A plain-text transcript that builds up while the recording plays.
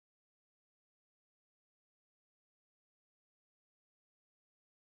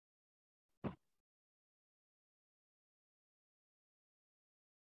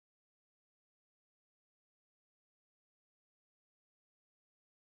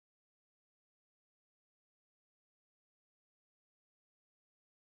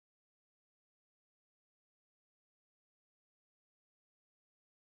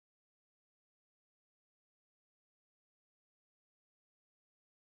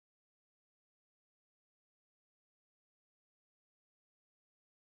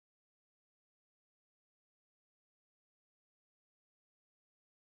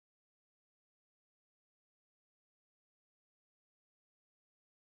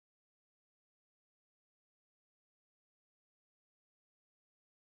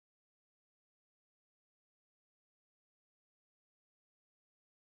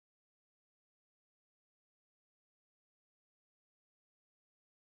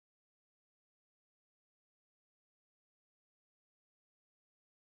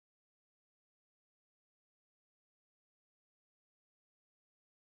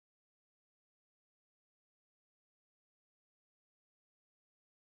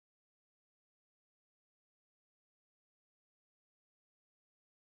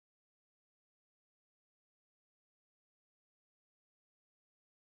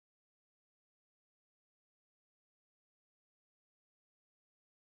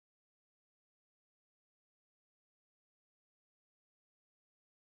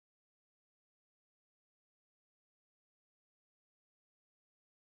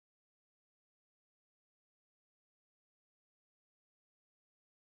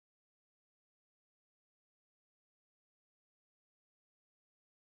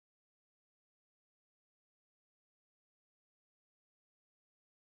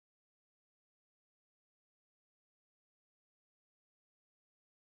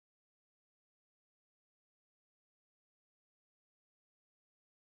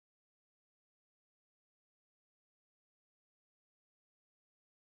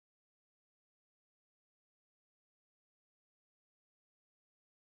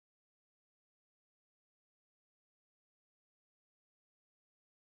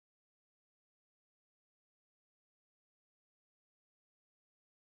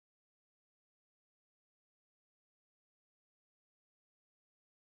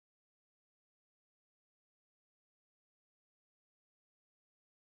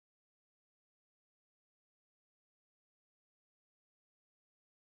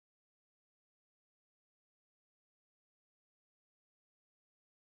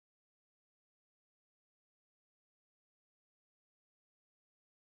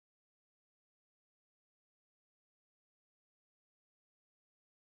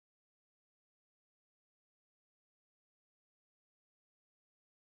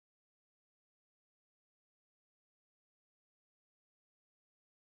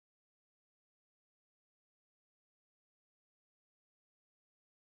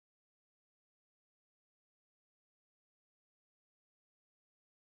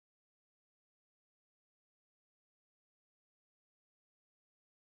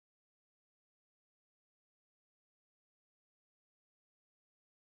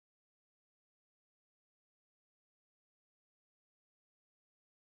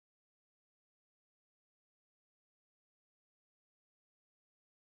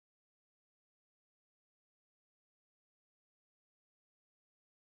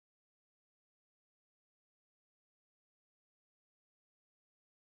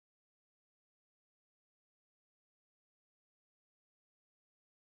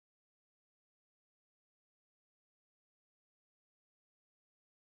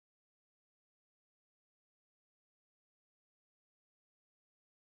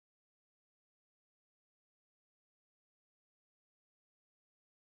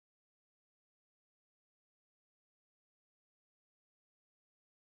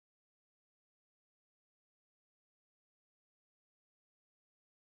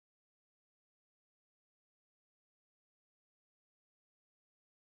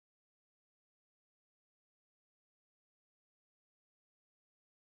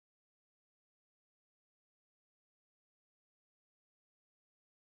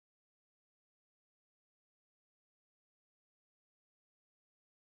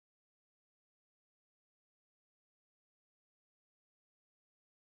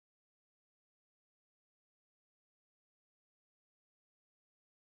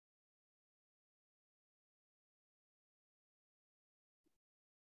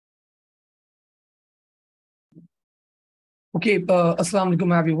Okay, अस्सलाम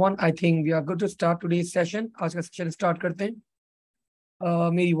वालेकुम everyone. I think we are good to start today's session. आज का सेशन स्टार्ट करते हैं.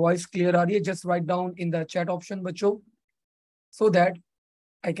 मेरी वॉइस क्लियर आ रही है? Just write down in the chat option बच्चों, so that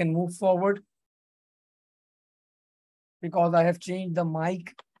I can move forward because I have changed the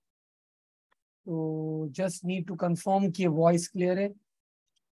mic. So just need to confirm कि voice clear है.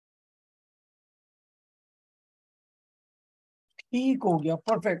 ठीक हो गया,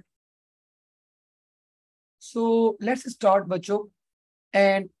 perfect. So let's start बच्चों.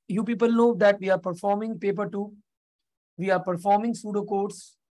 And you people know that we are performing paper 2. We are performing pseudo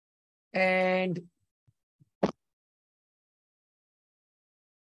codes and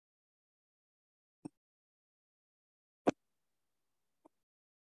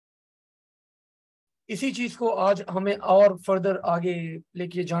इसी चीज को आज हमें और फर्दर आगे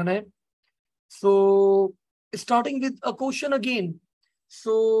लेके जाना है. So starting with a question again.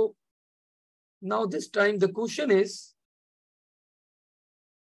 So now this time the question is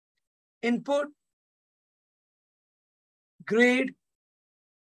input grade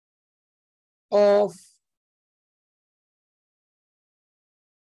of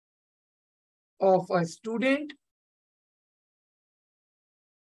a student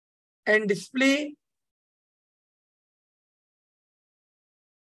and display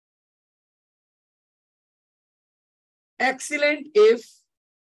excellent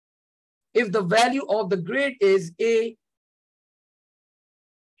if the value of the grade is A.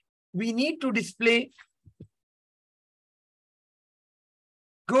 We need to display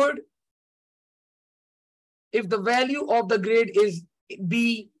good if the value of the grade is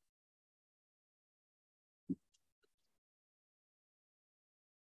B.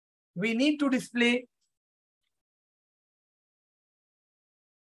 We need to display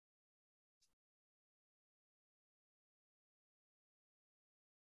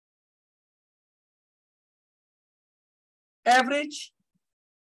average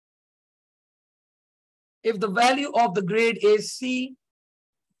if the value of the grade is C.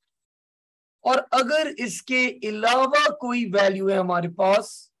 और अगर इसके अलावा कोई value है हमारे पास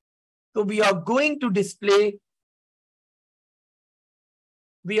तो we are going to display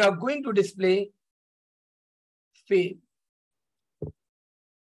fail.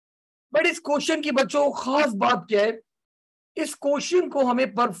 But इस question की बच्चों खास बात क्या है? इस क्वेश्चन को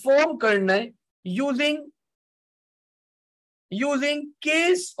हमें परफॉर्म करना है using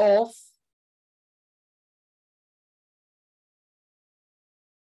case of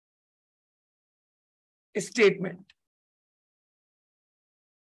statement.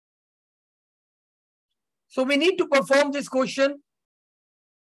 So we need to perform this question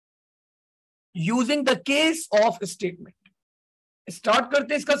using the case of statement. Start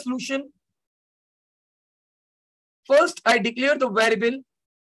करते हैं इसका solution. First, I declare the variable,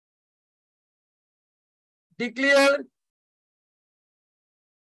 declare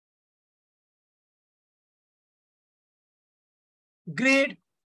grade,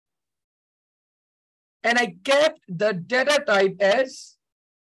 and I kept the data type as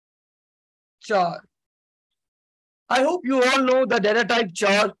char. I hope you all know the data type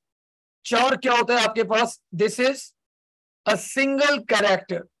char. Char क्या होता है आपके पास? This is a single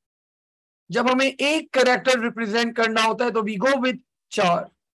character. जब हमें एक character represent करना होता है तो वी गो विथ चार.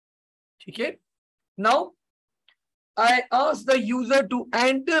 ठीक है. Now I ask the user to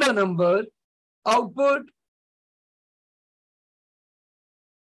enter a number. Output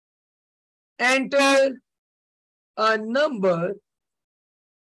enter a number.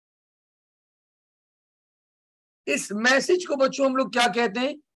 इस मैसेज को बच्चों हम लोग क्या कहते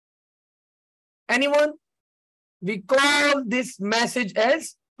हैं? Anyone? We call this message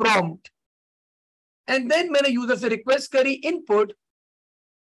as prompt. And then मैंने यूजर से रिक्वेस्ट करी input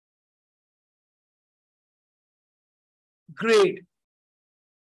grade.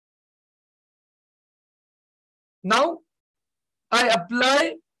 Now I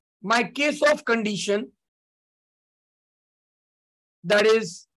apply my case of condition, that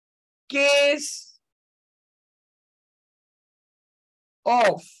is case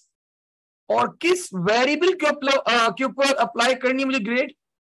of, और किस वेरिएबल के ऊपर अप्लाई करनी मुझे grade?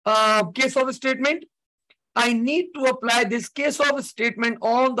 case of statement. I need to apply this case of statement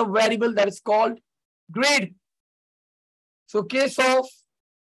on the variable that is called grade. So case of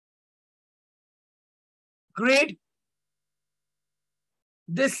grade,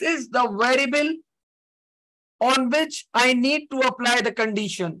 this is the variable on which I need to apply the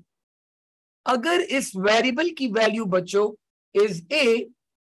condition. अगर इस variable की value बच्चों is A,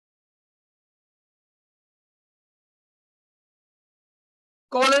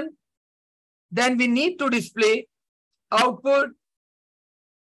 colon, then we need to display output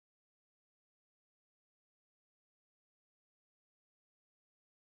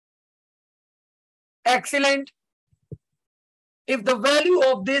excellent if the value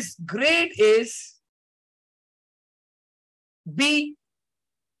of this grade is B.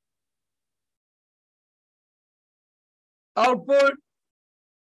 Output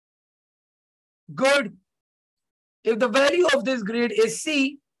good if the value of this grade is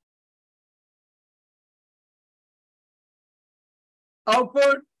C.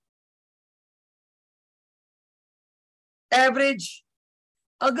 Output average.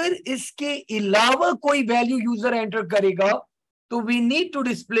 अगर इसके अलावा कोई value user enter करेगा तो we need to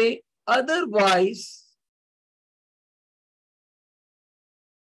display, otherwise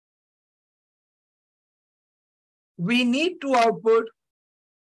we need to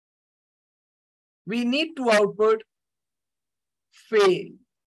output fail।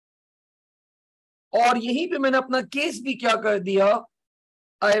 और यहीं पे मैंने अपना केस भी क्या कर दिया,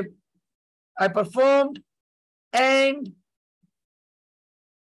 I performed and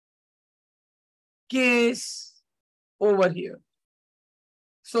case over here।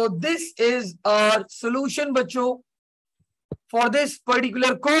 So this is our solution बच्चों for this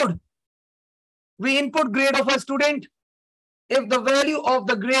particular code। We input grade of a student. If the value of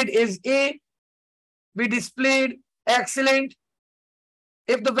the grade is A, we displayed excellent.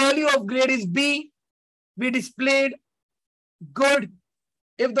 If the value of grade is B, we displayed good.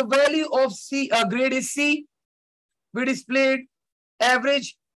 If the value of grade is C, we displayed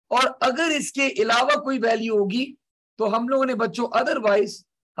average। और अगर इसके अलावा कोई value होगी तो हम लोगों ने बच्चों अदरवाइज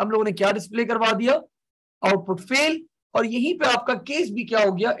हम लोगों ने क्या डिस्प्ले करवा दिया, आउटपुट फेल। और यहीं पे आपका केस भी क्या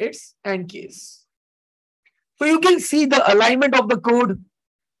हो गया, it's and case. So you can see the alignment of the code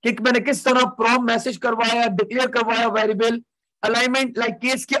कि मैंने किस तरह प्रॉम्प्ट मैसेज करवाया, डिक्लेयर करवाया वेरिएबल अलाइनमेंट। लाइक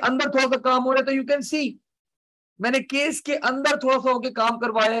केस के अंदर थोड़ा सा काम हो रहा है तो यू कैन सी मैंने केस के अंदर थोड़ा सा होके काम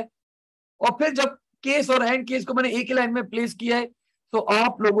करवाया है, और फिर जब केस और एंड केस को मैंने एक ही लाइन में प्लेस किया है तो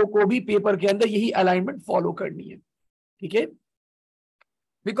आप लोगों को भी पेपर के अंदर यही अलाइनमेंट फॉलो करनी है, ठीक है,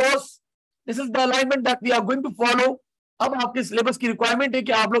 because this is the alignment that we are going to follow. अब आपके सिलेबस की रिक्वायरमेंट है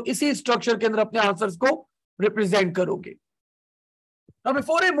कि आप लोग इसी स्ट्रक्चर के अंदर अपने आंसर्स को रिप्रेजेंट करोगे। Now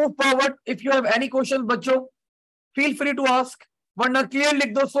before I move forward, if you have any questions बच्चों feel free to ask, वरना clear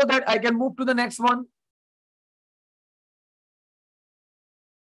लिख दो so that I can move to the next one।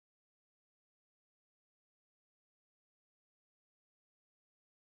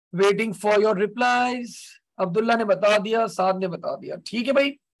 Waiting for your replies। Abdullah ने बता दिया, साद ने बता दिया, ठीक है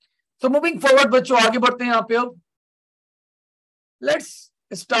भाई। So moving forward बच्चों आगे बढ़ते हैं यहाँ पे। अब let's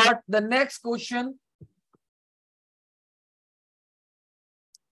start the next question।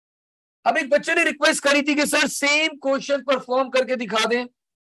 अब एक बच्चे ने रिक्वेस्ट करी थी कि सर सेम क्वेश्चन परफॉर्म करके दिखा दें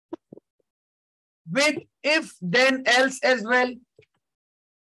with if then else as well।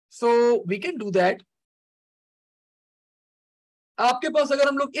 so we can do that। आपके पास अगर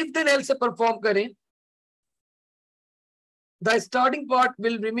हम लोग if then else से परफॉर्म करें, the starting part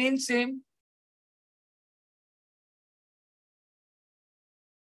will remain same।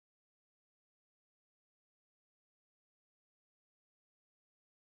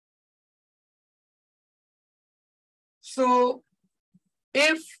 so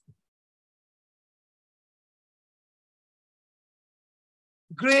if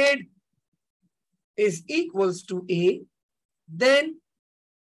grade is equals to A, then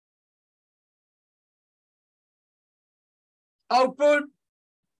output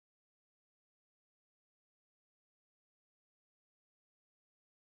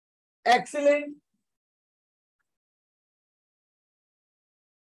excellent।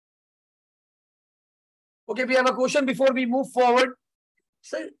 Okay, we have a question before we move forward।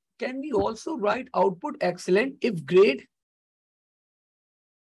 Sir, can we also write output excellent if grade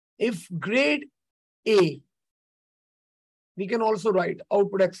A, we can also write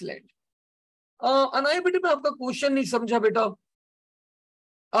output excellent। Anaya बेटे मैं आपका question नहीं समझा बेटा,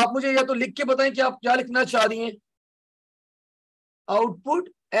 आप मुझे या तो लिख के बताएं कि आप क्या लिखना चाह रही हैं। Output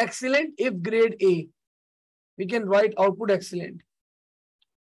excellent if grade A, we can write output excellent.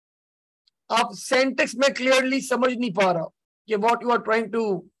 आप सेंटेक्स में क्लियरली समझ नहीं पा रहा कि what you are trying to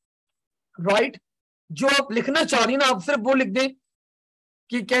right. जो आप लिखना चाह रही है ना, आप सिर्फ वो लिख दें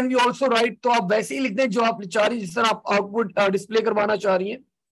कि कैन वी ऑल्सो राइट, तो आप वैसे ही लिख दें जो आप चाह रही है, जिस तरह आप आउटपुट डिस्प्ले करवाना चाह रही हैं।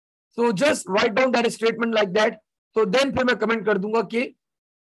 So just write down that statement like that, तो देन फिर मैं कमेंट कर दूंगा कि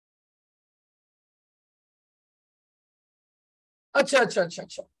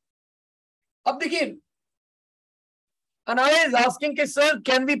अच्छा। अब देखिए Anaya is asking कि sir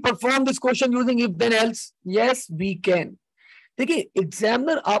can we perform this question using if then else? Yes we can। देखिए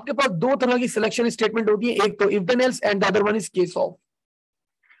एग्जामिनर आपके पास दो तरह की सिलेक्शन स्टेटमेंट होती है, एक तो if then else and the other one is case of।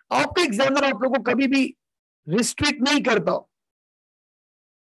 आपका एग्जामिनर आप लोगों को कभी भी रिस्ट्रिक्ट नहीं करता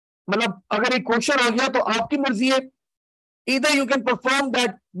मतलब अगर एक क्वेश्चन आ गया तो आपकी मर्जी है, either you can perform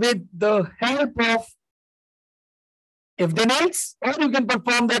that with the help of if then else, or you can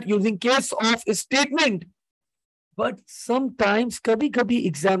perform that using case of statement. But sometimes कभी कभी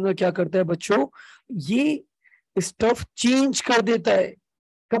एग्जामिनर क्या करता है बच्चों, ये स्टफ चेंज कर देता है।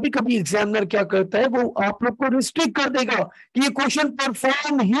 कभी कभी एग्जामिनर क्या करता है, वो आप लोग को रिस्ट्रिक्ट कर देगा कि ये क्वेश्चन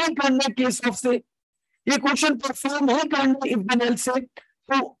परफॉर्म ही करना केस ऑफ से, ये क्वेश्चन परफॉर्म ही करना इफ देन एल्स से।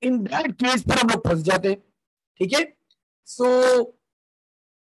 तो इन दैट केस पर हम लोग फंस जाते हैं। ठीक है, so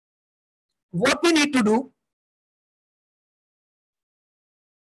what we need to do,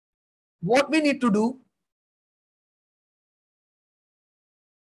 what we need to do,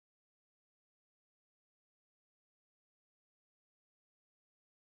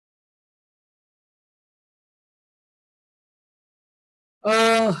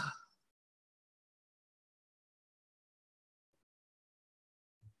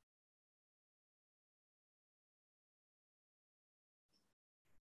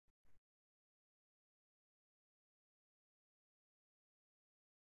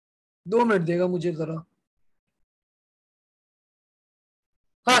 2 minute देगा मुझे जरा।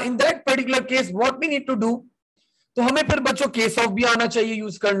 हाँ, in that particular case what we need to do, तो हमें फिर बच्चों केस ऑफ भी आना चाहिए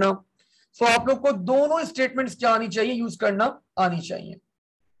यूज करना। सो आप लोग को दोनों स्टेटमेंट्स क्या आनी चाहिए, यूज करना आनी चाहिए।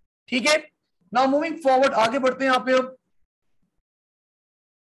 ठीक है, नाउ मूविंग फॉरवर्ड, आगे बढ़ते हैं यहाँ पे अब।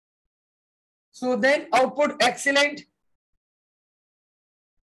 So then output excellent.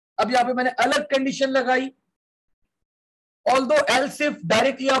 अब यहाँ पे मैंने अलग कंडीशन लगाई, ऑल्दो एल्स इफ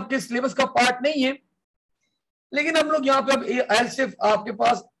डायरेक्टली आपके सिलेबस का पार्ट नहीं है, लेकिन हम लोग यहाँ पे अब एल्स इफ आपके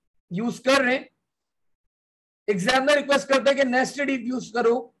पास यूज कर रहे हैं। एग्जामिनर रिक्वेस्ट करता है कि नेस्टेड इफ यूज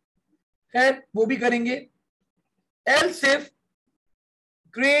करो, खैर वो भी करेंगे। Else if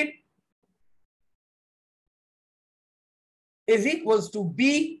grade is equals to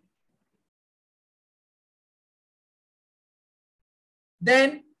B,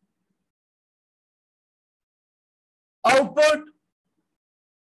 then output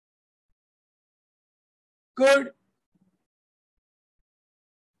could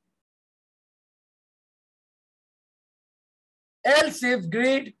else if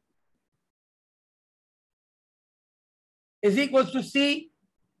grade is equals to C,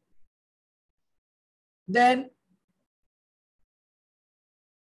 then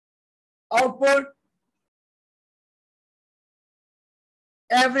output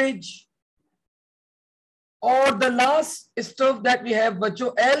average, or the last stuff that we have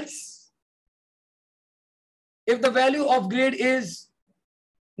बच्चों, else if the value of grade is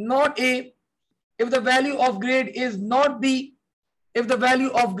not A, if the value of grade is not B, if the value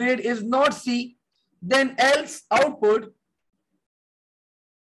of grade is not C, then else output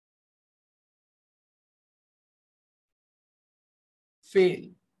fail।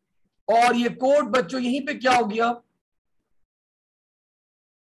 और ये code बच्चों यहीं पे क्या हो गया,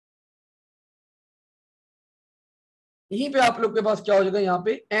 यहीं पे आप लोग के पास क्या हो जाएगा, यहाँ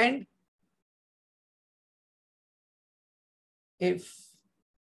पे and if।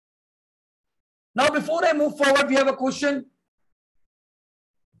 Now before I move forward, we have a question।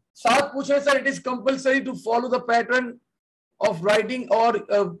 साथ पूछे sir, it is compulsory to follow the pattern of writing, or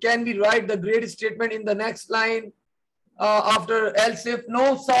can we write the grade statement in the next line after else if? No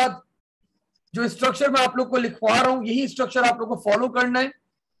साथ, जो structure मैं आप लोग को लिखवा रहा हूं यही स्ट्रक्चर आप लोग को फॉलो करना है,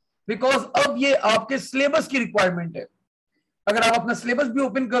 बिकॉज अब ये आपके सिलेबस की रिक्वायरमेंट है। अगर आप अपना सिलेबस भी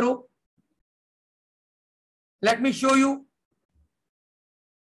ओपन करो, let me show you.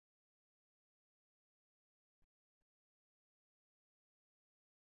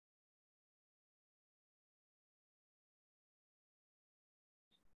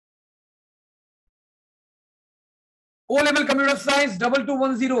 O-level computer science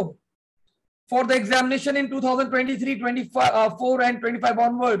 2210 for the examination in 2023, 24 and 25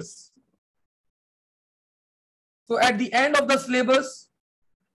 onwards. So at the end of the syllabus,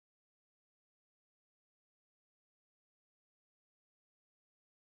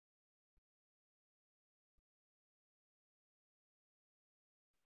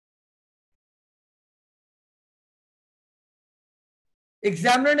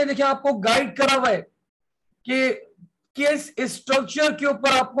 examiner ने देखिए आपको गाइड करा हुआ है कि किस स्ट्रक्चर के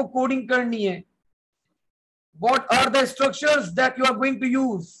ऊपर आपको कोडिंग करनी है, what are the structures that you are going to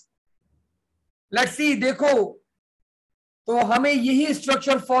use. Let's see, देखो तो हमें यही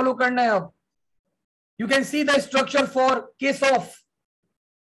स्ट्रक्चर फॉलो करना है। अब you can see the structure for case of,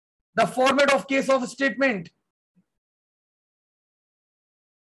 the format of case of statement,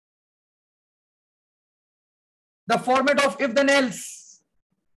 the format of if then else.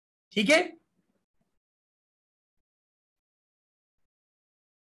 ठीक है,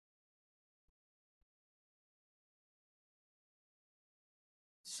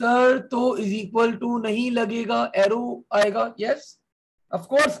 sir तो इज इक्वल टू नहीं लगेगा, एरो आएगा। यस ऑफ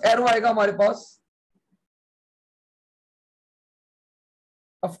कोर्स एरो आएगा हमारे पास,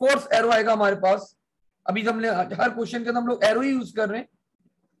 ऑफ कोर्स एरो आएगा हमारे पास। अभी हमने हर क्वेश्चन के अंदर हम लोग एरो ही यूज कर रहे हैं।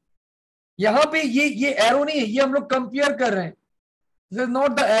 यहां पे ये एरो नहीं है, ये हम लोग कंपेयर कर रहे हैं। This is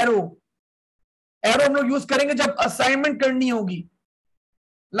not the arrow. Arrow हम लोग यूज करेंगे जब असाइनमेंट करनी होगी।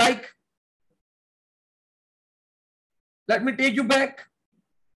 Like let me take you back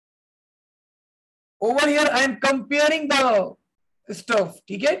over here, I am comparing the stuff.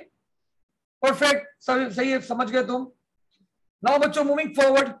 ठीक है, परफेक्ट, सही है, समझ गए तुम। नाउ बच्चों moving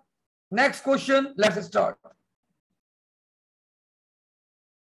forward, next question, let's start.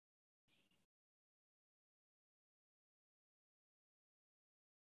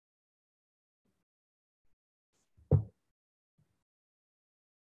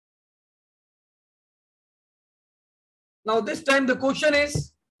 Now this time the question is,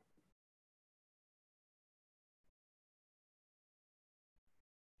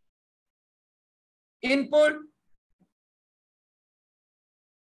 input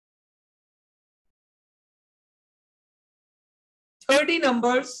thirty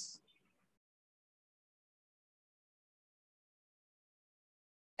numbers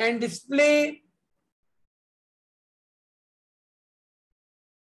and display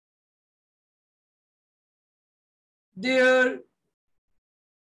their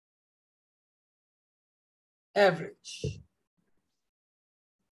average।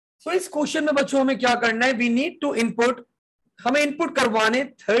 तो इस क्वेश्चन में बच्चों हमें क्या करना है, वी नीड टू इनपुट, हमें इनपुट करवाने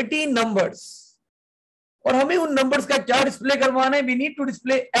 30 नंबर्स, और हमें उन नंबर्स का क्या डिस्प्ले करवाना है, we need to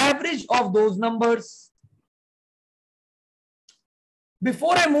display average of those numbers.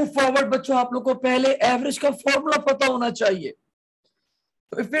 Before I move forward बच्चों, आप लोग को पहले एवरेज का फॉर्मूला पता होना चाहिए।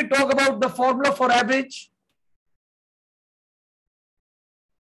 तो if we talk about the formula for average,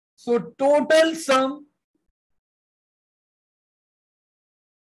 so total sum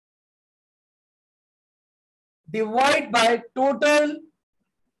divide by total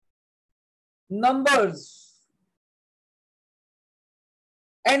numbers,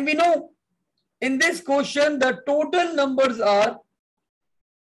 and we know in this question the total numbers are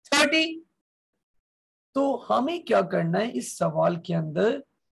 30। तो हमें क्या करना है इस सवाल के अंदर,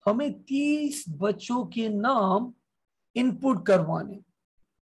 हमें 30 बच्चों के नाम इनपुट करवाने,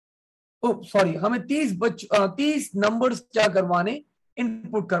 ओ सॉरी, हमें 30 नंबर्स क्या करवाने,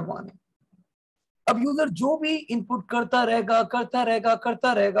 इनपुट करवाने। अब यूजर जो भी इनपुट करता रहेगा करता रहेगा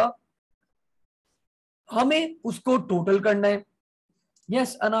करता रहेगा, हमें उसको टोटल करना है।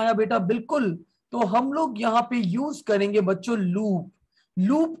 यस अनाया बेटा बिल्कुल। तो हम लोग यहाँ पे यूज करेंगे बच्चों लूप।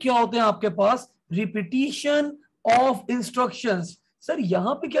 लूप क्या होते हैं आपके पास, रिपीटिशन ऑफ इंस्ट्रक्शंस। सर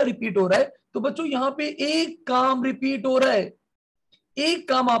यहाँ पे क्या रिपीट हो रहा है, तो बच्चों यहाँ पे एक काम रिपीट हो रहा है, एक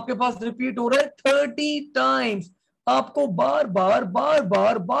काम आपके पास रिपीट हो रहा है 30 टाइम्स। आपको बार बार बार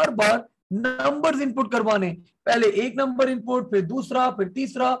बार बार बार नंबर्स इनपुट करवाने, पहले एक नंबर इनपुट, फिर दूसरा, फिर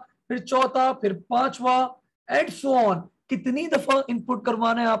तीसरा, फिर चौथा, फिर पांचवा, एंड सो ऑन। कितनी दफा इनपुट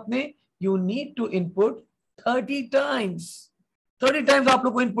करवाना है आपने, you need to input 30 times. 30 times आप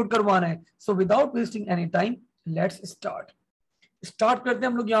लोग को इनपुट करवाना है। So without wasting any time, let's start. Start करते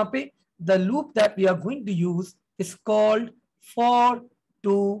हैं हम लोग यहाँ पे। The loop that we are going to use is called for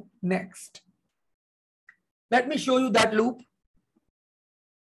to next। Let me show you that loop।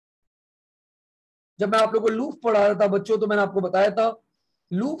 जब मैं आप लोगों को लूप पढ़ा रहा था बच्चों, तो मैंने आपको बताया था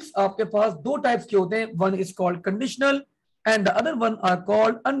लूप्स आपके पास दो टाइप्स के होते हैं, one is called conditional and the other one are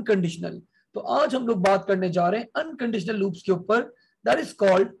called unconditional. तो आज हम लोग बात करने जा रहे हैं अनकंडीशनल लूप्स के ऊपर, that is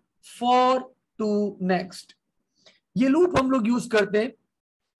called for to next. ये लूप हम लोग यूज करते हैं।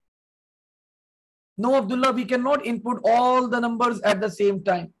 No Abdullah, we can not input all the numbers at the same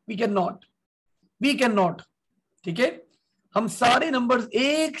time, we can not, we can not. ठीक है, हम सारे नंबर्स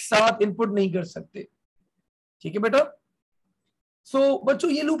एक साथ इनपुट नहीं कर सकते। ठीक है बेटा। सो बच्चों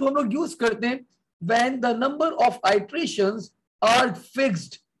ये लूप हम लोग यूज करते हैं when the number of iterations are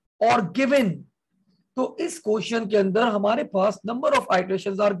fixed और गिवन। तो इस क्वेश्चन के अंदर हमारे पास number of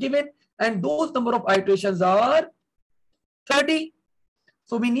iterations are given and those number of iterations are 30।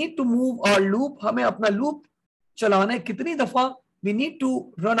 So we need to move our loop, हमें अपना लूप चलाना है कितनी दफा, we need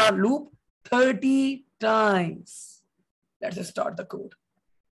to run our loop 30 times. Let's start the code.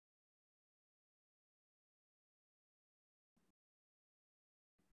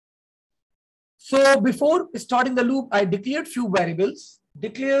 So before starting the loop, I declared few variables.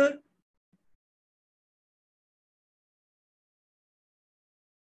 Declare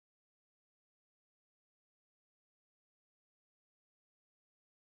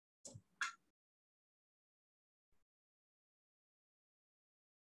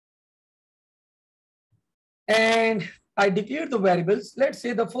and I declared the variables. Let's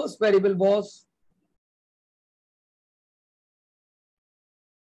say the first variable was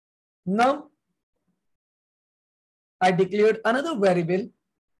num. I declared another variable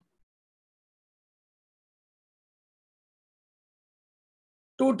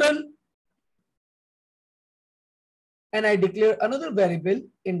total, and I declare another variable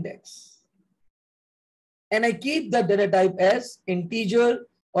index, and I keep the data type as integer.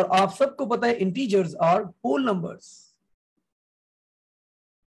 और आप सबको पता है integers are whole numbers.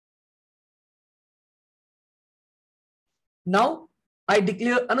 Now I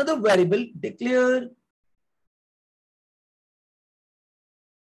declare another variable, declare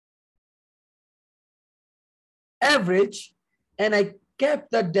average, and I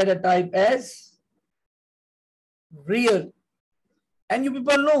kept the data type as real. And you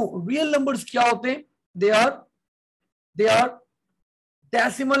people know real numbers क्या होते हैं? They are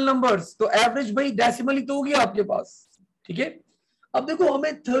decimal numbers. तो average भाई decimal ही तो होगी आपके पास, ठीक है? अब देखो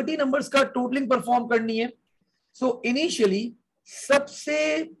हमें 30 numbers का टोटलिंग परफॉर्म करनी है. So initially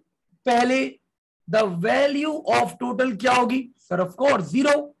सबसे पहले the value of total क्या होगी? Sir, of course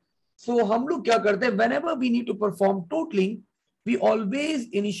 0. So हम लोग क्या करते हैं? Whenever we need to perform totaling, we always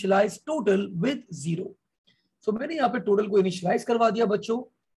initialize total with 0. So मैंने यहाँ पे टोटल को इनिशियलाइज करवा दिया बच्चों.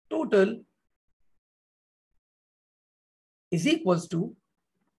 Total is equals to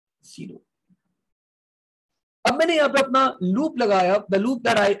 0. अब मैंने यहाँ पे अपना लूप लगाया. The loop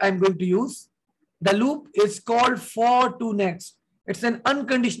that I am going to use, the loop is called for to next. It's an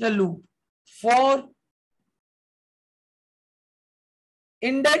unconditional loop. For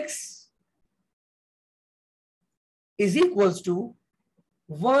index is equals to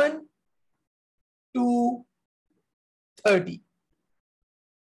 1 to 30.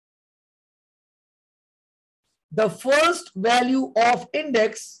 The first value of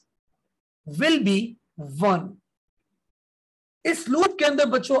index will be 1. इस loop के अंदर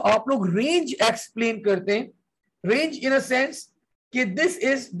बच्चों आप लोग range explain करते हैं. Range in a sense कि this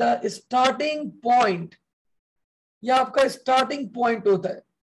is the starting point. यह आपका स्टार्टिंग पॉइंट होता है,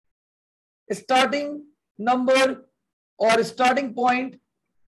 स्टार्टिंग नंबर और starting point,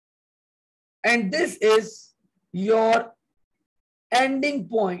 and this is your ending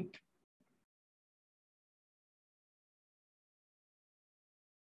point.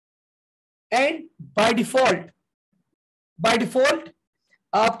 And by default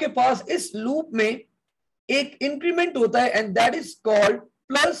आपके पास इस लूप में एक इंक्रीमेंट होता है, एंड दैट इज कॉल्ड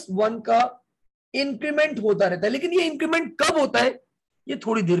 +1 का इंक्रीमेंट होता रहता है. लेकिन ये इंक्रीमेंट कब होता है ये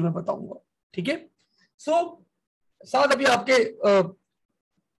थोड़ी देर में बताऊंगा, ठीक है? सो साथ अभी आपके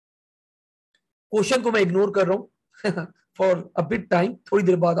क्वेश्चन को मैं इग्नोर कर रहा हूं फॉर अ बिट टाइम. थोड़ी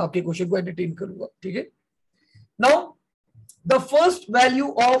देर बाद आपके क्वेश्चन को एंटरटेन करूंगा, ठीक है? Now the first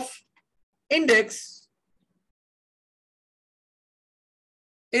value of index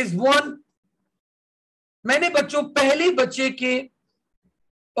is 1. मैंने बच्चों पहले बच्चे के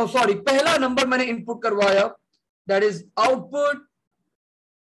पहला नंबर मैंने इनपुट करवाया, that is output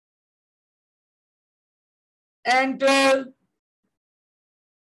enter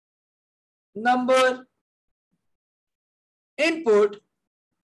number input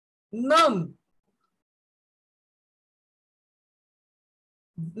num.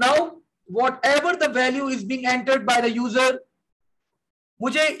 Now whatever the value is being entered by the user,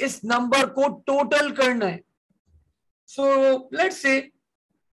 मुझे इस नंबर को टोटल करना है. सो लेट्स से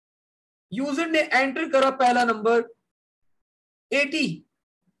यूजर ने एंटर करा पहला number 80.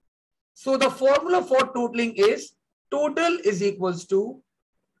 So the formula for totalling is total is equals to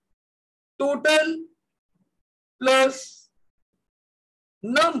total plus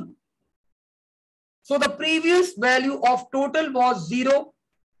num. So the previous value of total was 0,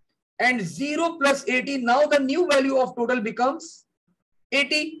 and 0 plus 80. Now the new value of total becomes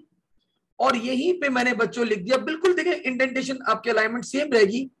 80. और यहीं पे मैंने बच्चों लिख दिया, बिल्कुल देखिए इंडेंटेशन आपके अलाइनमेंट सेम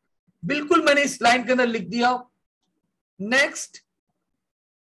रहेगी. बिल्कुल मैंने इस लाइन के अंदर लिख दिया नेक्स्ट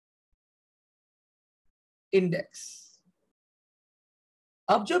इंडेक्स.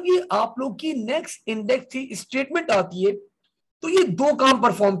 अब जब ये आप लोग की नेक्स्ट इंडेक्स की स्टेटमेंट आती है तो ये दो काम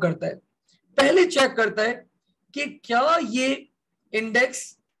परफॉर्म करता है. पहले चेक करता है कि क्या ये इंडेक्स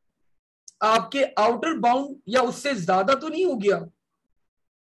आपके आउटर बाउंड या उससे ज्यादा तो नहीं हो गया.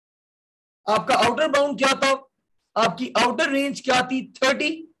 आपका आउटर बाउंड क्या था, आपकी आउटर रेंज क्या थी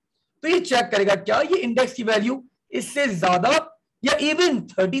 30. तो ये चेक करेगा क्या ये इंडेक्स की वैल्यू इससे ज्यादा या इवन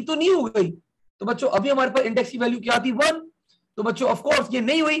 30 तो नहीं हो गई. तो बच्चों अभी हमारे पास इंडेक्स की वैल्यू क्या थी 1. तो बच्चों ऑफ कोर्स ये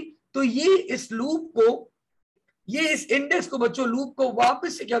नहीं हुई. तो ये इस लूप को, ये इस इंडेक्स को बच्चों लूप को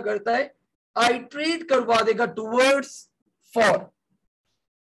वापस से क्या करता है, आइट्रेट करवा देगा टुवर्ड्स 4.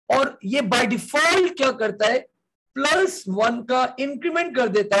 और ये बाय डिफॉल्ट क्या करता है, +1 का इंक्रीमेंट कर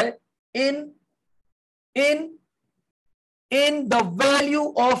देता है in the value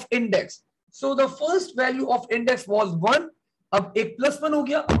of index. So the first value of index was 1. अब एक +1 हो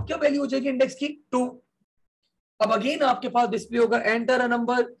गया. अब क्या वैल्यू हो जाएगी इंडेक्स की, 2. अब अगेन आपके पास डिस्प्ले होगा एंटर अ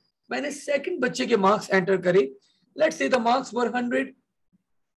नंबर. मैंने सेकंड बच्चे के मार्क्स एंटर करे. Let's say the marks were 100.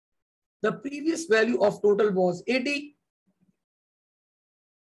 The previous value of total was 80.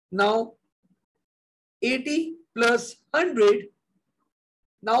 Now 80 plus 100,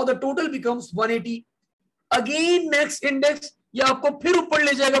 now the total becomes 180. Again next index, ये आपको फिर ऊपर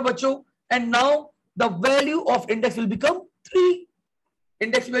ले जाएगा बच्चों, and now the value of index will become 3.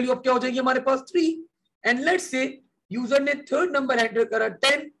 Index value अब क्या हो जाएगी हमारे पास 3. एंड लेट्स से यूजर ने थर्ड नंबर एंटर करा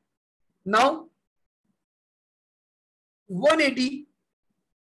 10. Now 180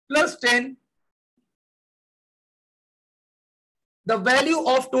 plus 10, the value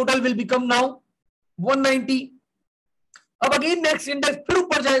of total will become now 190. अब अगेन नेक्स्ट इंडेक्स फिर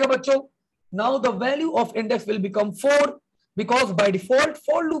ऊपर जाएगा बच्चों. Now the value of index will become 4, because by default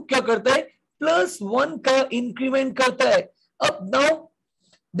for loop क्या करता है, +1 का इंक्रीमेंट करता है. अब नाउ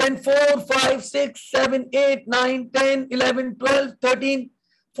then 4 5 6 7 8 9 10 11 12 13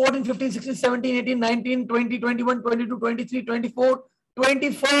 14 15 16 17 18 19 20 21 22 23 24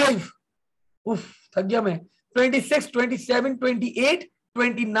 25. उफ, थक गया मैं. 26 27 28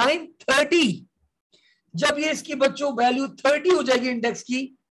 29 30. जब ये इसकी बच्चों वैल्यू 30 हो जाएगी इंडेक्स की,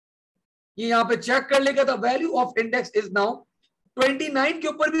 ये यहां पे चेक कर लेगा. The value of index is now 29 के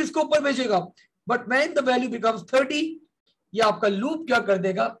ऊपर भी इसको ऊपर भेजेगा. But when the value becomes 30, ये आपका लूप क्या कर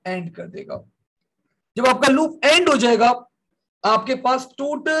देगा, एंड कर देगा. जब आपका लूप एंड हो जाएगा, आपके पास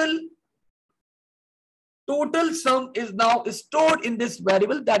total sum is now stored in this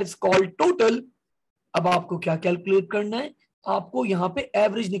variable that is called total. अब आपको क्या कैलकुलेट करना है, आपको यहां पे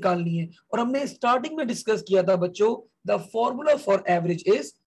एवरेज निकालनी है. और हमने स्टार्टिंग में डिस्कस किया था बच्चों, the formula for average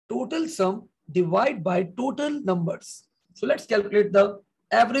is total sum divide by total numbers. So let's calculate the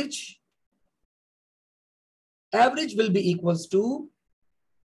average. Average will be equals to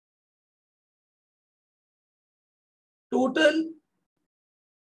total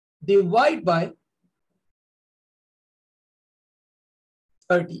divide by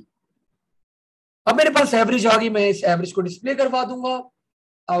 30. अब मेरे पास एवरेज आ गई, मैं इस एवरेज को डिस्प्ले करवा दूंगा.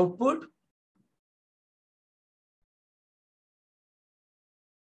 Output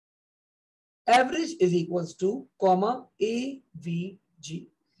average is equals two comma AVG.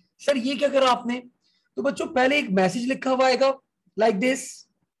 Sir ये क्या करा आपने, तो बच्चों पहले एक मैसेज लिखा हुआ आएगा लाइक दिस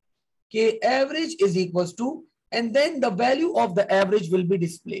कि average is equals to, and then the value of the average will be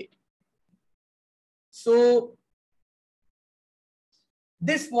displayed. So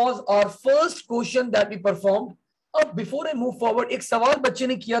this was our first question that we performed. अब बिफोर आई मूव फॉरवर्ड, एक सवाल बच्चे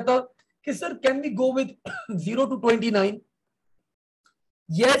ने किया था कि sir can we go with 0 to 29.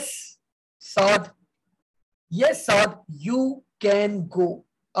 Yes Saad, yes Saad, you can go,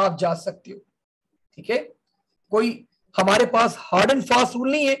 आप जा सकते हो. ठीक है, कोई हमारे पास हार्ड एंड फास्ट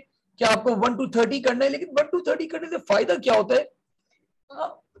रूल नहीं है कि आपको 1 to 30 करना है. लेकिन 1 to 30 करने से फायदा क्या होता है,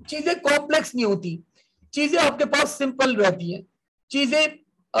 चीजें कॉम्प्लेक्स नहीं होती, चीजें आपके पास सिंपल रहती हैं. चीजें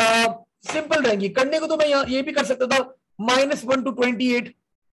सिंपल रहेंगी. करने को तो मैं ये भी कर सकता था, -1 to 28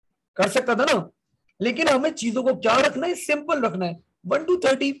 कर सकता था ना. लेकिन हमें चीजों को क्या रखना है, सिंपल रखना है. 1 to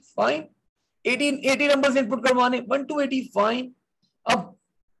 30 फाइन, 80 नंबर्स इनपुट करवाने, 1 to 80 फाइन. अब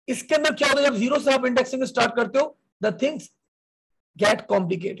इसके अंदर क्या होता है, जब 0 से आप इंडेक्सिंग स्टार्ट करते हो, द थिंग्स गेट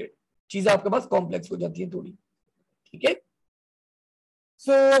कॉम्प्लिकेटेड, चीजें आपके पास कॉम्प्लेक्स हो जाती हैं थोड़ी. ठीक है,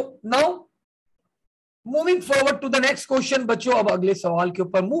 so now moving forward to the next question बच्चों. अब अगले सवाल के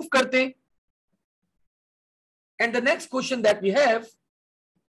ऊपर मूव करते हैं. And the next question that we have,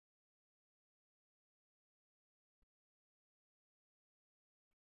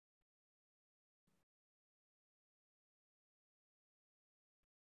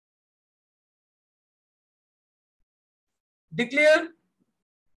 declare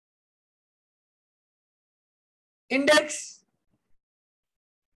index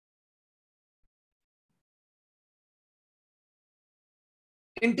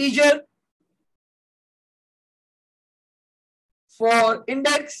integer for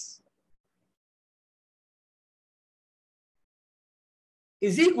index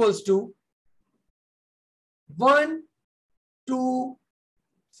is equals to 1 to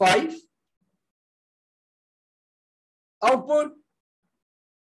 5. Output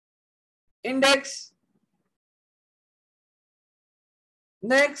index,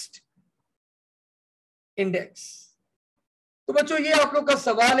 next index. तो बच्चों ये आप लोग का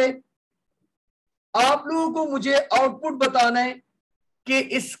सवाल है, आप लोगों को मुझे आउटपुट बताना है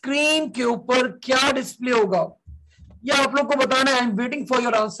कि स्क्रीन के ऊपर क्या डिस्प्ले होगा, ये आप लोग को बताना है। I am waiting for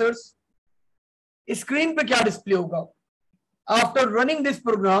your answers. Screen पे क्या डिस्प्ले होगा after running this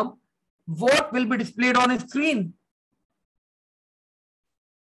programme, what will be displayed on screen?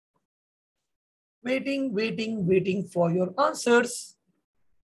 Waiting for your answers.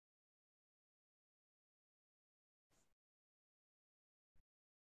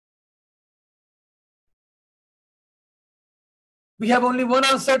 We have only one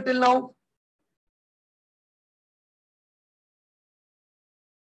answer till now.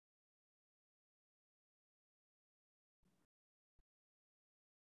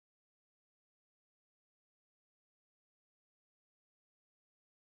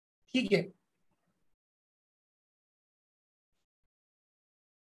 ठीक है,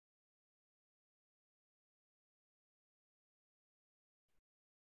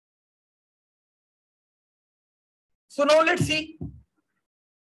 so now let's see.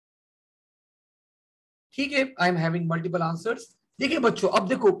 ठीक है, I am having multiple answers. देखिए बच्चों, अब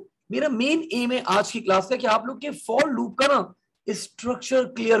देखो, मेरा मेन एम है आज की क्लास का कि आप लोग के फॉर लूप का ना स्ट्रक्चर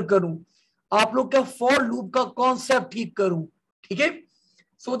क्लियर करूं, आप लोग का फॉर लूप का कॉन्सेप्ट ठीक करूं। ठीक है,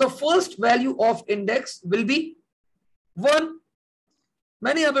 so the first value of index will be 1।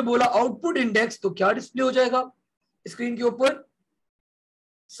 मैंने यहां पे बोला आउटपुट इंडेक्स, तो क्या डिस्प्ले हो जाएगा स्क्रीन के ऊपर?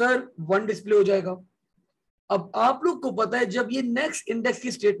 सर 1 डिस्प्ले हो जाएगा। अब आप लोग को पता है जब ये नेक्स्ट इंडेक्स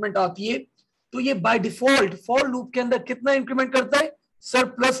की स्टेटमेंट आती है तो ये बाय डिफॉल्ट फॉर लूप के अंदर कितना इंक्रीमेंट करता है? सर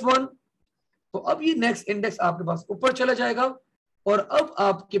 +1। तो अब ये नेक्स्ट इंडेक्स आपके पास ऊपर चला जाएगा और अब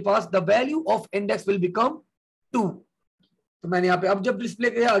आपके पास the value of index will become 2। तो मैंने यहां पे अब जब डिस्प्ले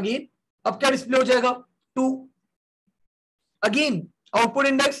किया अगेन, अब क्या डिस्प्ले हो जाएगा? 2। Again output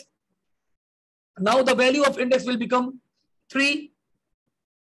index, now the value of index will become 3,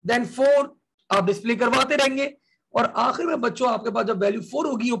 then 4। आप डिस्प्ले करवाते रहेंगे और आखिर में बच्चों आपके पास जब वैल्यू 4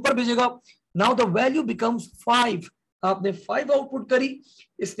 होगी ऊपर भेजेगा, नाउ द वैल्यू बिकम्स 5। आपने 5 आउटपुट करी,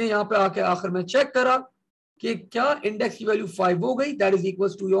 इसने यहां पे आके आखिर में चेक करा कि क्या इंडेक्स की वैल्यू 5 हो गई, that is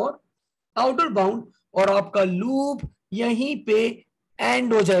equal to your outer bound, और आपका लूप यहीं पे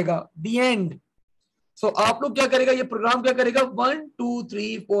एंड हो जाएगा, द एंड। सो आप लोग क्या करेगा, ये प्रोग्राम क्या करेगा, 1 2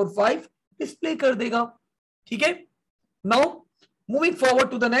 3 4 5 डिस्प्ले कर देगा। ठीक है, now moving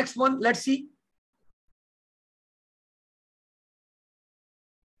forward to the next one, let's see.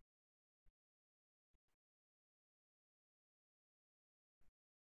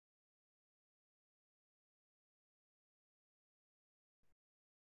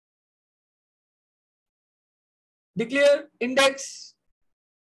 Declare index,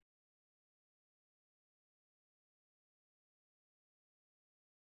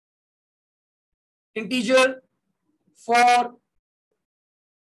 integer for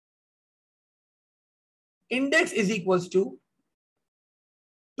index is equals to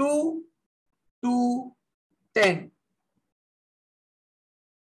 2 to 10.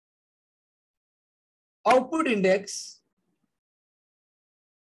 Output index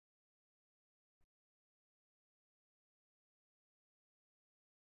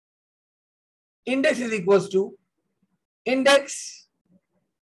is equals to index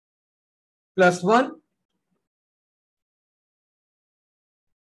 +1,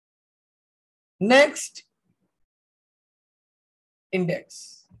 next index.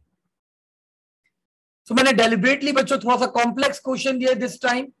 तो मैंने डेलिबरेटली बच्चों थोड़ा सा कॉम्प्लेक्स क्वेश्चन दिया दिस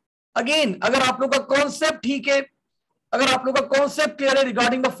टाइम। अगेन अगर आप लोग का कॉन्सेप्ट ठीक है, अगर आप लोग का कॉन्सेप्ट क्लियर है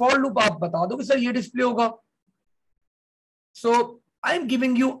रिगार्डिंग द फॉर लूप, आप बता दो कि सर ये डिस्प्ले होगा। सो I am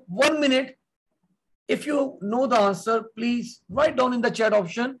giving you 1 minute, if you know the answer please write down in the chat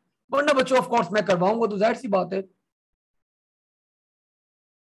option, वरना बच्चों ऑफ कोर्स मैं करवाऊंगा, तो जाहिर सी बात है।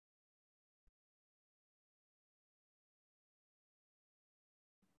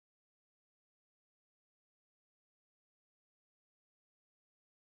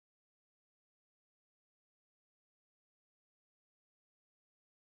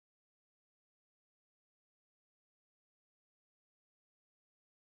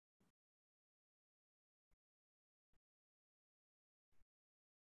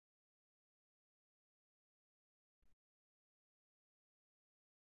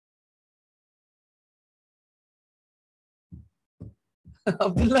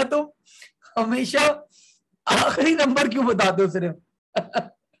 अब्दुल्ला तुम हमेशा आखिरी नंबर क्यों बताते हो सिर्फ?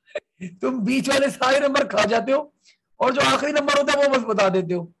 तुम बीच वाले सारे नंबर खा जाते हो और जो आखिरी नंबर होता है वो बस बता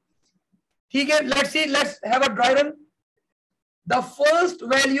देते हो। ठीक है, let's see, let's have a dry run. The first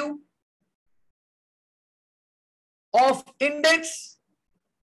value of index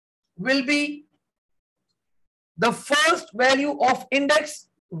will be the first value of index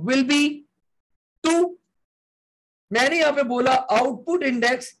will be 2, मैंने यहां पे बोला आउटपुट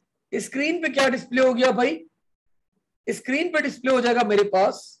इंडेक्स, स्क्रीन पे क्या डिस्प्ले हो गया भाई, स्क्रीन पे डिस्प्ले हो जाएगा मेरे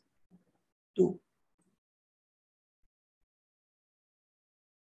पास 2।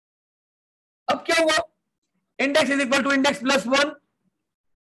 अब क्या हुआ, index is equal to index plus 1।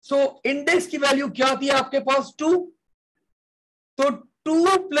 So index की वैल्यू क्या थी आपके पास 2, तो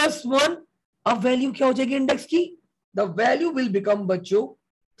 2 प्लस 1, अब वैल्यू क्या हो जाएगी इंडेक्स की, द वैल्यू विल बिकम बच्चों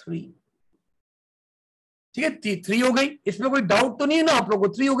 3। ठीक है, 3 हो गई, इसमें कोई डाउट तो नहीं है ना आप लोगों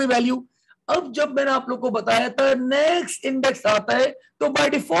को, 3 हो गई वैल्यू। अब जब मैंने आप लोग को बताया था नेक्स्ट इंडेक्स आता है, तो बाय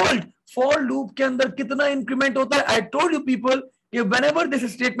डिफॉल्ट फॉर लूप के अंदर कितना इंक्रीमेंट होता है, I told you people whenever this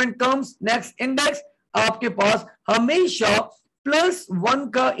statement comes next index, आपके पास हमेशा +1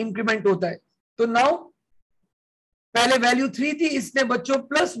 का इंक्रीमेंट होता है। तो नाउ पहले वैल्यू 3 थी, इसने बच्चों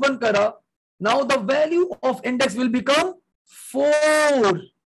 +1 करा, now the value of index will become 4।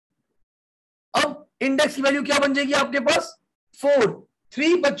 अब इंडेक्स की वैल्यू क्या बन जाएगी आपके पास 4।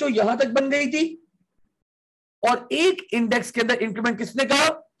 3 बच्चों यहां तक बन गई थी, और एक इंडेक्स के अंदर इंक्रीमेंट किसने कहा,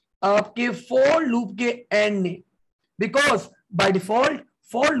 आपके फॉर लूप के एंड ने, because by default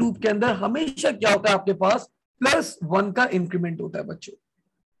for loop के अंदर हमेशा क्या होता है आपके पास +1 का इंक्रीमेंट होता है बच्चों।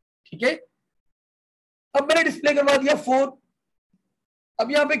 ठीक है, अब मैंने डिस्प्ले करवा दिया 4।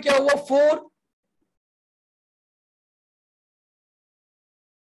 अब यहां पे क्या हुआ 4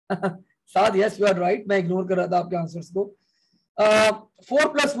 साथ, यस यू आर राइट, मैं इग्नोर कर रहा था आपके आंसर्स को। 4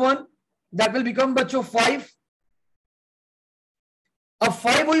 + 1 दैट विल बिकम बच्चों 5। अब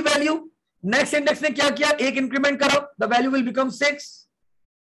 5 हुई वैल्यू, नेक्स्ट इंडेक्स ने क्या किया, एक इंक्रीमेंट करा, द वैल्यू विल बिकम 6।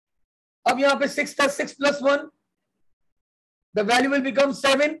 अब यहां पे 6 था, 6 + 1 द वैल्यू विल बिकम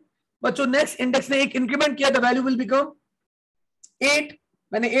 7। बच्चों नेक्स्ट इंडेक्स ने एक इंक्रीमेंट किया, द वैल्यू विल बिकम 8।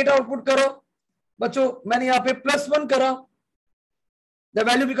 मैंने 8 आउटपुट करा, बच्चों मैंने यहां पे +1 करा, द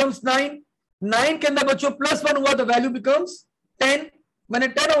वैल्यू बिकम्स 9। 9 के अंदर बच्चों +1 हुआ, द वैल्यू बिकम्स 10। मैंने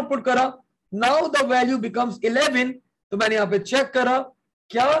 10 आउटपुट करा, नाउ द वैल्यू बिकम्स 11। तो मैंने यहां पे चेक करा,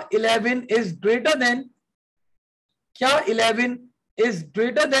 क्या 11 इज ग्रेटर देन, क्या 11 is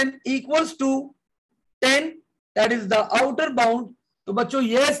greater than equals to 10, that is the outer bound. तो बच्चों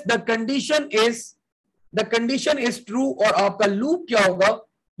yes, the condition is true, और आपका लूप क्या होगा,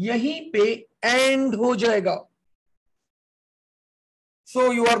 यहीं पे एंड हो जाएगा।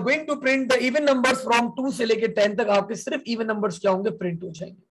 So you are going to print the even numbers from 2 से लेके 10 तक, आपके सिर्फ इवन नंबर्स क्या होंगे, प्रिंट हो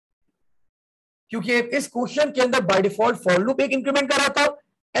जाएंगे, क्योंकि इस क्वेश्चन के अंदर बाय डिफॉल्ट फॉर लूप एक इंक्रीमेंट कर रहा था,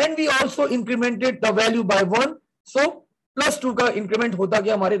 and we also incremented the value by 1। सो +2 का इंक्रीमेंट होता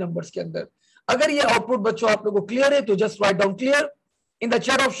गया हमारे नंबर्स के अंदर। अगर ये आउटपुट बच्चों आप लोगों को क्लियर है, तो just write down clear in the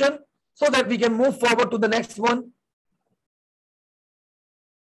chat option, so that we can move forward to the next one.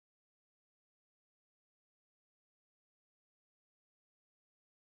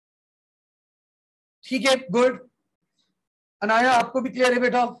 ठीक है, गुड। अनाया आपको भी क्लियर है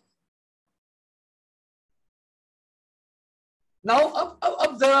बेटा। नाउ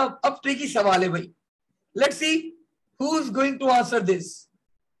अब जरा अब ट्रिकी सवाल है भाई, let's see who is going to answer this.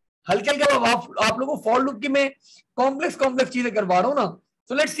 हल्के हल्के आप लोगों को फॉर लूप की मैं कॉम्प्लेक्स कॉम्प्लेक्स चीजें करवा रहा हूं ना,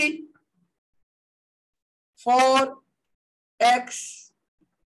 so let's see for x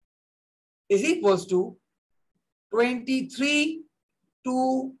is equals to 23 to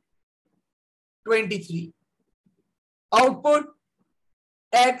 23, output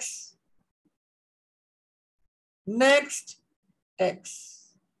x next x।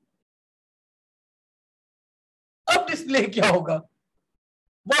 अब डिस्प्ले क्या होगा,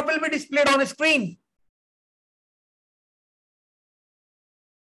 what will be displayed on a screen?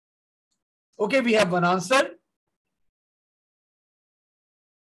 Okay, we have one answer.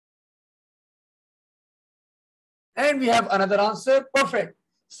 And we have another answer. Perfect.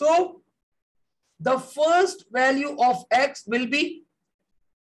 So the first value of x will be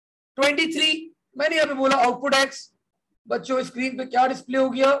 23। मैंने यहां पे बोला output x, बच्चों screen पे क्या डिस्प्ले हो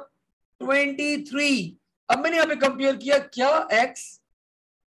गया 23। अब मैंने यहां पे कंपेयर किया, क्या x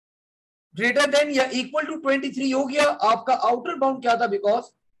ग्रेटर देन या इक्वल टू 23 हो गया, आपका आउटर बाउंड क्या था,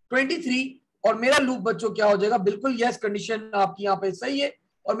 बिकॉज 23, और मेरा लूप बच्चों क्या हो जाएगा, बिल्कुल यस कंडीशन आपकी यहां पे सही है,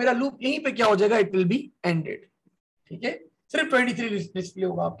 और मेरा लूप यहीं पे क्या हो जाएगा, इट विल बी एंडेड। ठीक है, सिर्फ 23 डिस्प्ले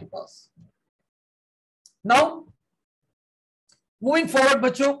होगा आपके पास। नाउ मूविंग फॉरवर्ड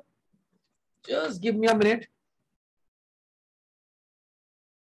बच्चों, just give me a minute.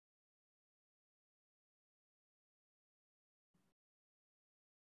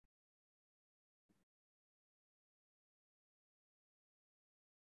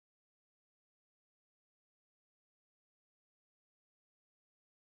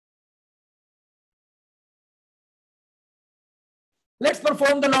 Let's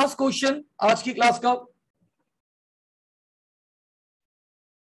perform the last question आज की क्लास का।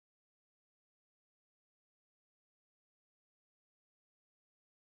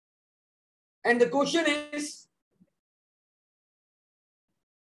 and the question is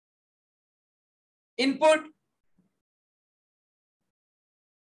input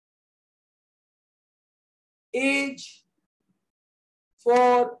age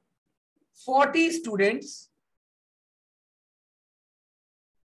for 40 students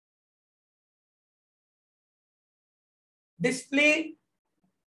display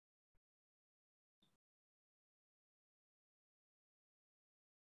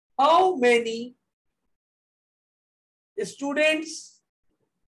how many students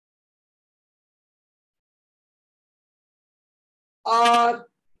are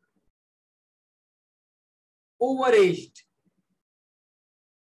overaged.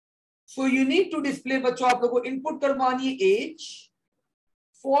 So you need to display, बच्चों आप लोगों को input करवानी है as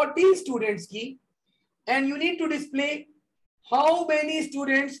 40 students की and you need to display how many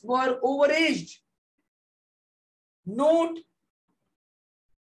students were overaged. Note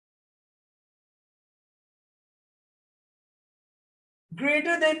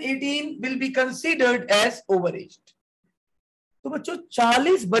greater than 18 will be considered as overaged. तो बच्चों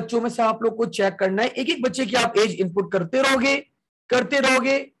 40 बच्चों में से आप लोग को चेक करना है, एक एक बच्चे की आप एज इनपुट करते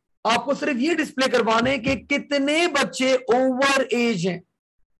रहोगे आपको सिर्फ ये डिस्प्ले करवाना है कि कितने बच्चे ओवर एज हैं।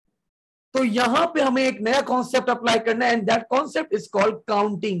 तो यहां पे हमें एक नया कॉन्सेप्ट अप्लाई करना है and that concept is called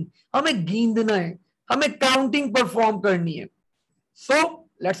counting. हमें गिनना है, हमें काउंटिंग परफॉर्म करनी है। So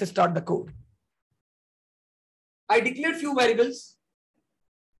let's start the code. I declare few variables.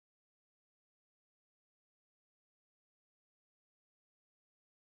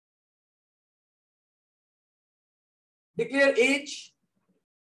 Declare age,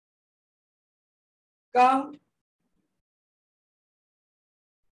 count,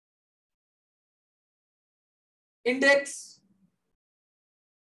 index,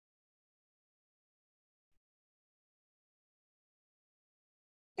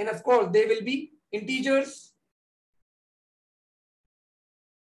 and of course they will be integers.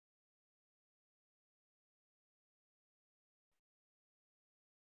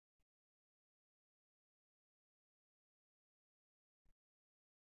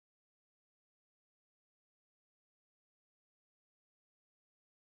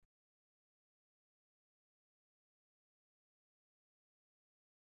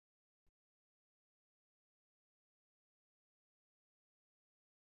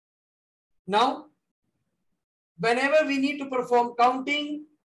 Now, whenever we need to perform counting,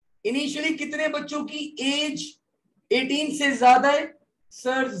 initially कितने बच्चों की as 18 से ज्यादा है?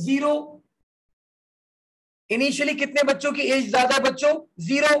 Sir 0। Initially कितने बच्चों की as ज्यादा है बच्चों?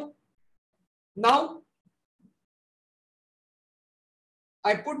 0। Now,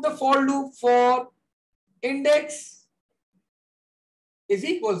 I put the for loop for index is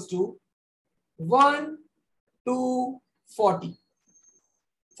equals to 1 to 40.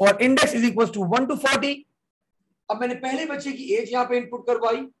 For index is equals to 1 to 40. अब मैंने पहले बच्चे की एज यहां पे इनपुट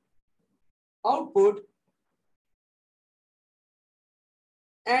करवाई, आउटपुट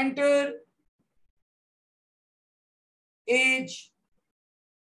एंटर एज,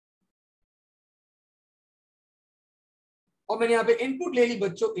 और मैंने यहां पे इनपुट ले ली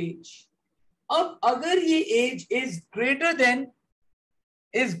बच्चों एज। अब अगर ये as is greater than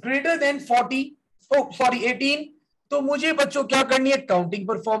 40, sorry 18, तो मुझे बच्चों क्या करनी है? काउंटिंग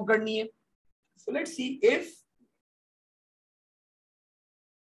परफॉर्म करनी है। So let's see if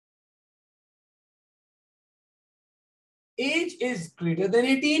age is greater than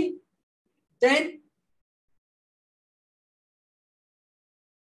 18, then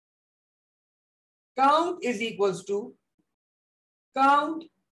count is equals to count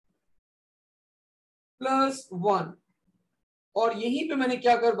plus 1, और यहीं पे मैंने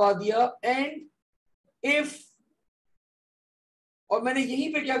क्या करवा दिया? एंड इफ, और मैंने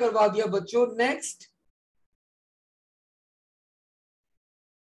यहीं पे क्या करवा दिया बच्चों? Next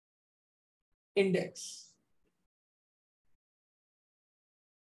index.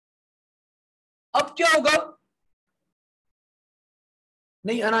 अब क्या होगा?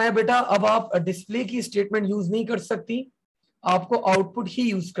 नहीं अनाया बेटा, अब आप डिस्प्ले की स्टेटमेंट यूज नहीं कर सकती, आपको आउटपुट ही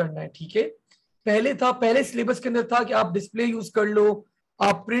यूज करना है, ठीक है? पहले सिलेबस के अंदर था कि आप डिस्प्ले यूज कर लो,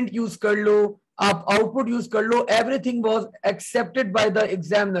 आप प्रिंट यूज कर लो, आप आउटपुट यूज कर लो, everything was accepted by the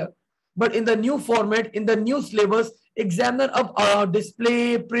examiner. But in the new format, in the new syllabus, examiner अब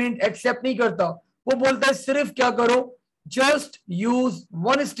डिस्प्ले प्रिंट एक्सेप्ट नहीं करता। वो बोलता है सिर्फ क्या करो? Just use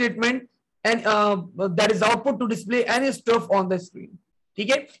one statement and that is output to display any stuff on the screen, ठीक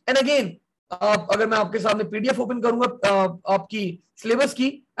है? एंड अगेन अगर मैं आपके सामने पीडीएफ ओपन करूंगा आपकी सिलेबस की,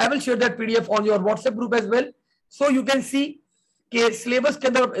 I will share that PDF on your WhatsApp group as well, so you can see कि सिलेबस के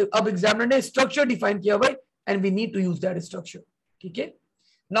अंदर अब एग्जामिनर ने स्ट्रक्चर डिफाइन किया हुआ है and we need to use that structure, ठीक है?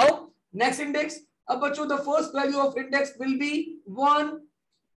 नाउ नेक्स्ट इंडेक्स, अब बच्चों the first value of index will be 1,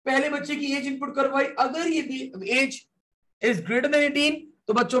 पहले बच्चे की एज इनपुट करवाई, अगर ये एज इज ग्रेटर देन 18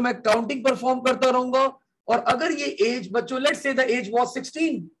 तो बच्चों मैं काउंटिंग परफॉर्म करता रहूंगा, और अगर ये एज बच्चों let's say the age was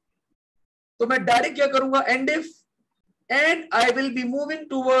 16 तो मैं डायरेक्ट क्या करूंगा, and if, and I will be moving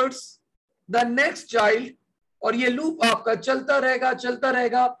towards the next child, और ये लूप आपका चलता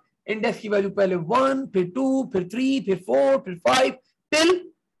रहेगा, इंडेक्स की वैल्यू पहले 1 फिर 2 फिर 3 फिर 4 फिर 5 टिल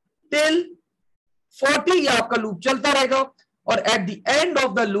 40 ये आपका लूप चलता रहेगा, और at the end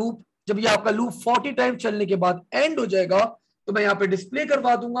of the loop जब ये आपका लूप 40 टाइम चलने के बाद एंड हो जाएगा तो मैं यहां पे डिस्प्ले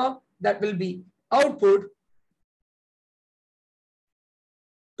करवा दूंगा, that will be output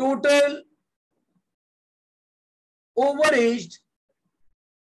total overaged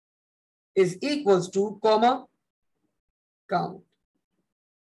is equals to comma count,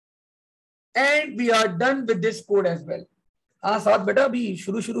 and we are done with this code as well. हाँ साथ बेटा अभी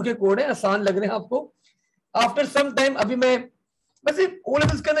शुरू के कोड है, आसान लग रहे हैं आपको, आफ्टर सम टाइम अभी मैं वैसे ओ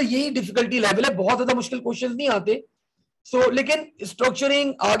लेवल्स के अंदर यही डिफिकल्टी लेवल है, बहुत ज्यादा मुश्किल क्वेश्चंस नहीं आते, लेकिन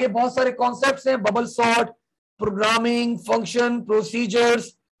स्ट्रक्चरिंग आगे बहुत सारे कॉन्सेप्ट्स हैं, bubble sort, programming, function,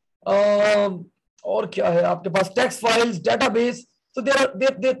 procedures, और क्या है आपके पास, text files, database, so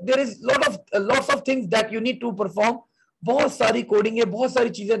there is lots of things that you need to perform, बहुत सारी कोडिंग है, बहुत सारी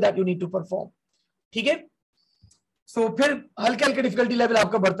चीजें that you need to perform, ठीक है। फिर हल्के हल्के डिफिकल्टी लेवल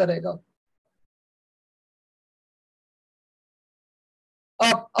आपका बढ़ता रहेगा।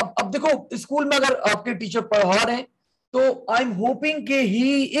 अब देखो स्कूल में अगर आपके टीचर पढ़ा रहे हैं तो आई एम होपिंग कि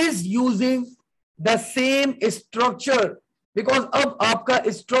he is using the same structure, because अब आपका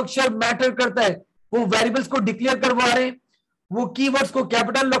स्ट्रक्चर मैटर करता है, वो वेरिएबल्स को डिक्लेयर करवा रहे हैं, वो कीवर्ड्स को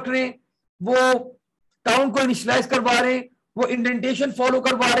कैपिटल रख रहे हैं, वो काउंट को इनिशियलाइज करवा रहे हैं, वो इंडेंटेशन फॉलो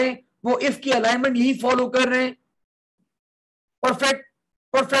करवा रहे हैं, वो इफ की अलाइनमेंट यही फॉलो कर रहे हैं,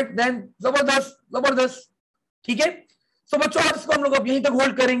 परफेक्ट देन जबरदस्त, ठीक है। बच्चों आज इसको हम लोग अब यहीं तक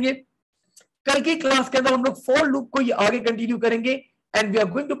होल्ड करेंगे, कल की क्लास के अंदर हम लोग फॉर लूप को ये आगे कंटिन्यू करेंगे, and we are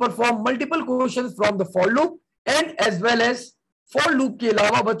going to perform multiple questions from the for loop, and as well as for loop के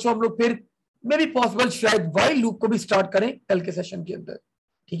अलावा बच्चों हम लोग फिर मे बी पॉसिबल शायद व्हाइल लूप को भी स्टार्ट करें कल के सेशन के अंदर,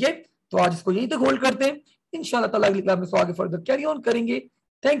 ठीक है। तो आज इसको यहीं तक होल्ड करते हैं, इंशाल्लाह ताला अगली क्लास में इसको आगे फर्दर कैरी ऑन करेंगे।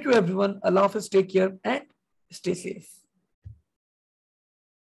 Thank you everyone, Allah Hafiz, take care and stay safe.